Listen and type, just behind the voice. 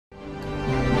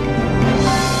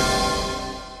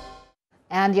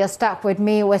And you're stuck with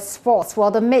me with sports.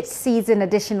 Well, the mid-season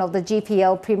edition of the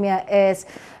GPL premiere is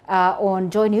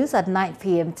on Joy News at 9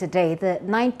 p.m. today. The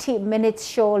 90-minute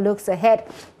show looks ahead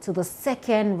to the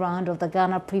second round of the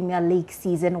Ghana Premier League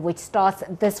season, which starts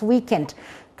this weekend.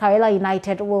 Karelas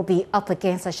United will be up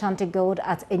against Ashanti Gold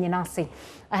at Enyinasi.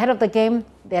 Ahead of the game,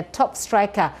 their top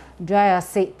striker,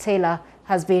 Diawusie Taylor,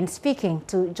 has been speaking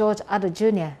to George Addo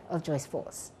Jr. of Joy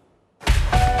Sports.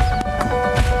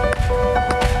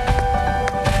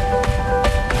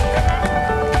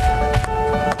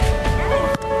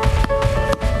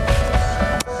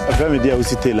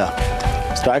 Diawusie Taylor,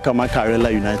 striker ma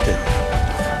Karelas United.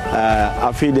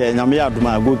 I feel the Nyame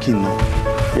aduma go kin no.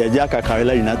 Ye jaka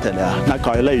Karelas United na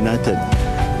Karelas United.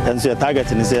 And so your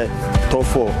target is top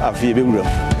 4 afi be wura.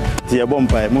 Ti ye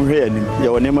bompa mo hwe anim ye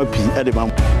wonema pi e de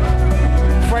mam.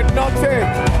 Fred Notte.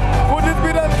 Would it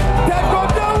be the tap of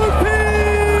Diawusie?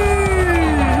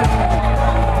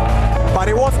 But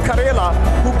it was Karelas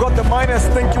who got the miners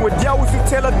thinking with Diawusie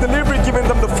Taylor delivery giving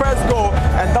them the first goal,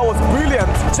 and that was brilliant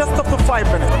just after 5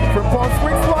 minutes. Frimpong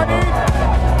swings one in.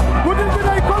 Would it be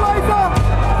the equalizer?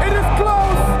 It is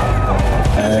close.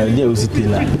 Diawusie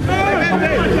Taylor.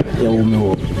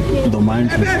 The mind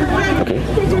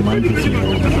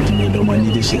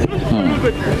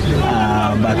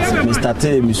but we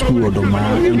started my school or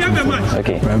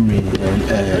primary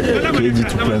KG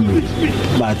to primary,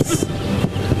 but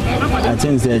I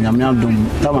think that I'm not doing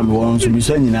time to be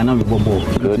saying and I'm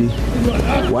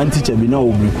one teacher be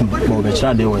no but the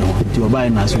child they were to buy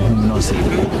us who knows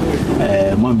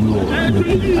mom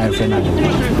I friend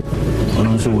and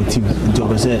also with team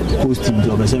job as a host team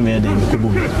job as a man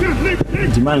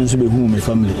the man should be home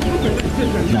family.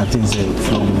 Nothing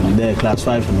from there class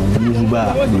 5 to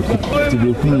be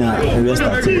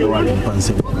restarted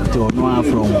to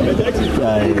from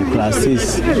class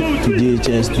 6 to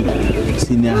DHS to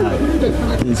senior high.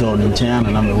 Things on in China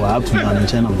and I'm up to in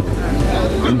China.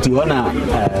 And to honor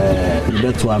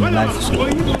that's why my life is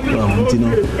well, you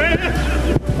know.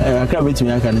 I can't wait to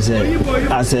me. I can say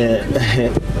as a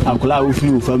Uncle with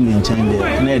you family in China.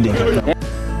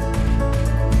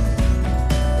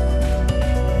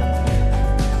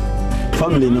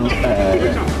 Family no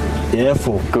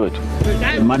for good.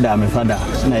 Mother and father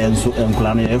na yenso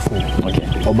enkula no for okay.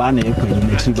 Oba na ekwan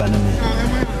ni chiba na me.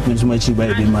 Nso ma chiba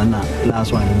e bi man na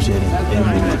last one him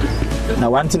share. Na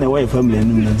one thing away family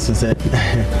no say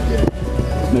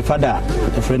my father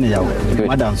a friend ya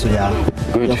mother so ya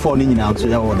your phone ni nyina so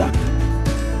ya order.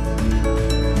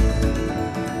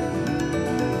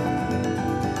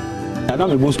 I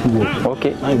don't go school.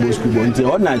 Okay. I go school.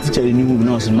 Until all night teacher in you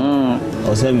know so.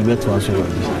 Or say me better so.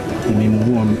 I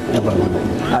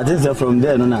think that from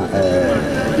there no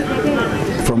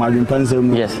from Adrian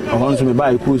yes. I want to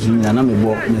buy a course in and I'm a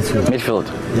midfield.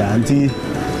 Yeah, until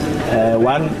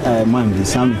one man the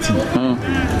Samiti.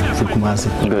 So Kumasi.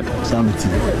 Good. Samiti.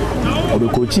 Or the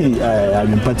coaching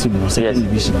Adrian second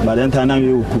division. But then time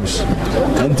you coach.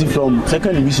 Until from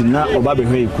second division now Obabe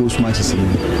Hey coach matches.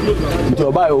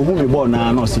 Until Obabe who me born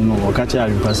now no see no or catch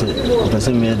Adrian pass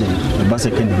person made the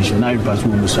second division now you pass who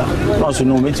Musa. Also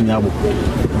no meet me abo.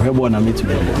 We born na meet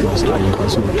me was Adrian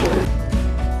pass.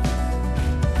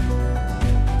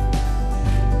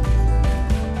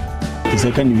 The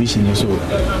second division so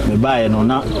me buy no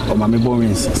na o ma me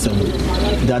born system.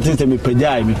 That thing me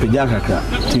peja kakra.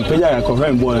 Ti peja ka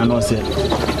friend born na say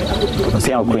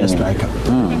I'll queen striker.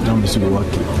 No me so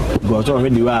work. Go to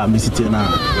already wa me sit na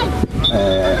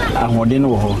ahoden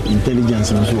wo ho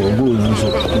intelligence no so goal no so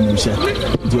no share.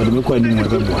 Ti o de me ko ani mo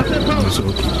bebo. So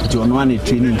ti ono an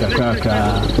training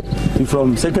kakra.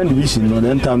 From second division no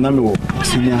then time na me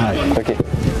senior high. Okay.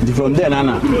 From there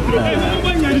nana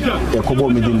Yakobo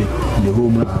Medile the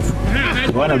home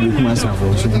half. One of the Kumasa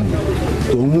for so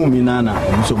to move me nana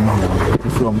so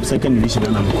from second division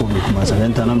and I'm coming Kumasa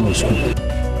then Tanamo school.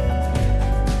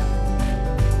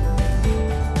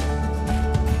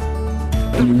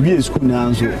 We school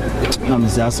now so I'm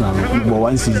just but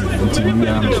one season until we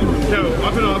are so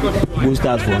go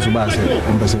start for so bad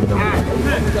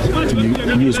to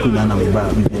be school now I'm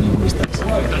back we start.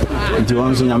 Until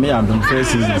once in a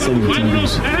first season 17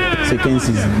 years, second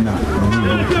season now.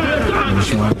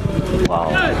 Wow.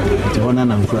 The one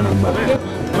I'm front back.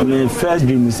 My first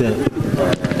dream is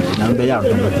number yard,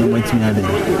 but you went to me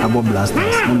about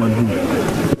blasters. Number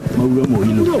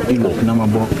 2.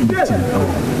 Number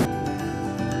 15.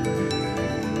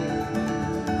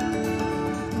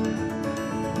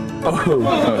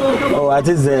 Oh, I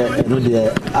think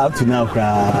up to now,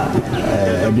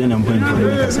 I've been on point for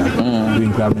the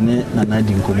doing crab and I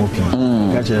didn't come up.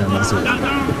 Catch it, and I said,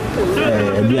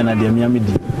 I've been at the Miami,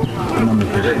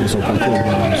 so I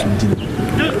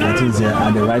think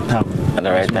at the right time. At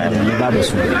the right time.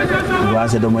 The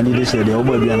was the money they said, the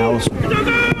over be an house.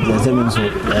 The seven so,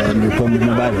 you come in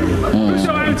nobody.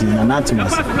 It is an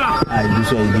anatomus. I do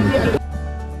so I didn't.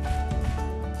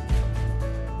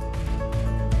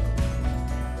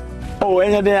 Oh,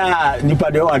 any day,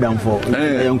 Nipa de Adam for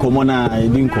young commoner, I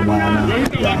didn't come on.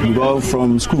 You go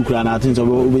from school, and I think so.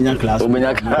 Ubenya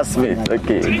classmate,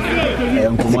 okay.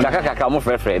 Kaka come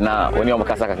friend now. When you're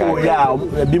Kaka. Oh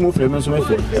yeah, be more famous with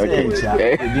it.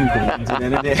 Okay, didn't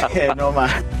come. No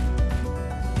man.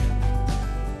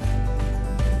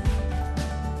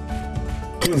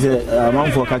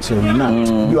 Man for catching now.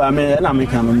 You are me and I'm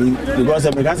making because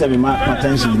I can't say my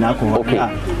attention now. Okay.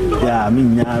 Yeah, I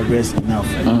mean, yeah, rest enough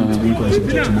to be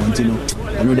concentrated to Montino.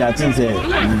 I know that things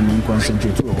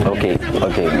concentrate too. Okay.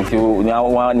 If you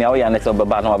now you're next up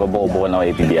about no ball now,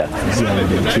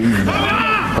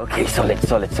 okay,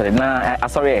 solid. Now,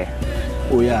 sorry.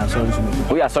 Oh yeah, sorry.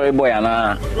 We are sorry, boy, and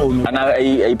I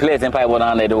play Empire one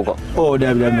and they do go. Oh,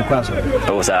 they're the class.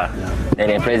 Oh, sir.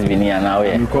 They impress me now.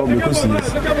 You call me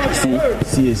CS.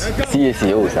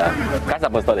 Oh, sir. Casa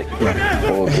Apostolic.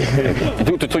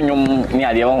 Okay. To you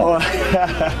near the own.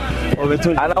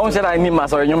 And I won't say I need my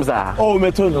sorry, sir. Oh,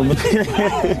 Metono.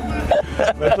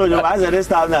 As a rest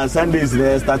now, Sundays,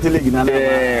 they started in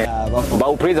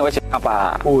about prison.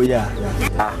 Oh, yeah.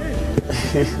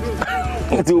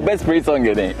 To best praise song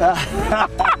again.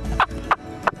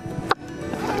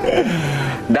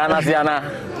 Dana Siana.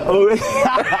 Oh,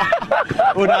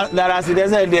 that is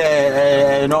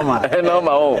the normal.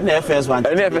 Oh, the first one.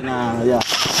 Yeah.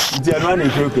 Germany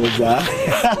focus.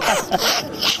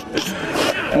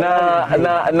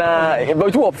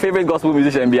 But your favorite gospel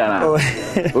musician, Biana?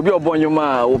 Will be a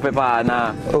Bonyuma or Peppa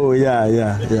now. Oh,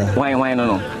 yeah. Why,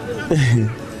 no.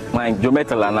 Why, Joe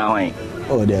Metal and now.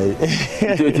 Oh, there.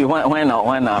 Why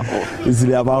not? It's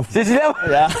about.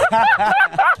 Yeah.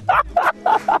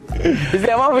 Is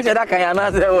there one which I can't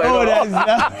answer? Oh, that's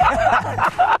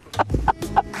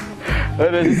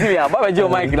Baba Joe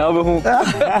Mike now.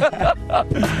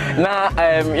 Now,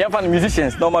 you have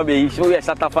musicians, normally show you a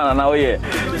shut up and now here.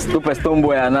 Super Stone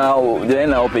Boy and now the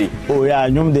NLP. Oh, yeah,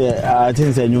 I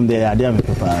think they knew they are there.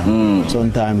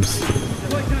 Sometimes.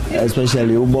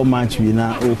 Especially Ubo match we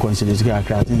now consider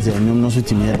things and no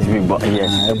suit me.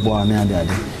 Yes, born and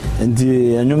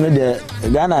the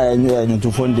Ghana and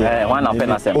to fund one up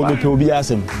and assembly. Oh, to be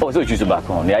asem. Oh, so choose back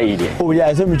on the idea. Oh, yeah,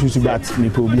 I said we choose back me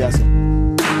to be asem.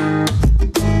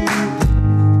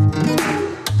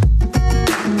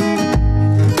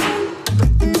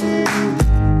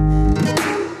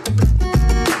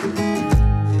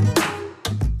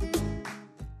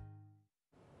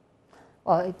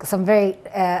 Some very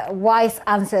wise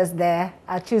answers there.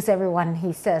 I choose everyone,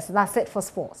 he says. That's it for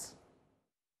sports.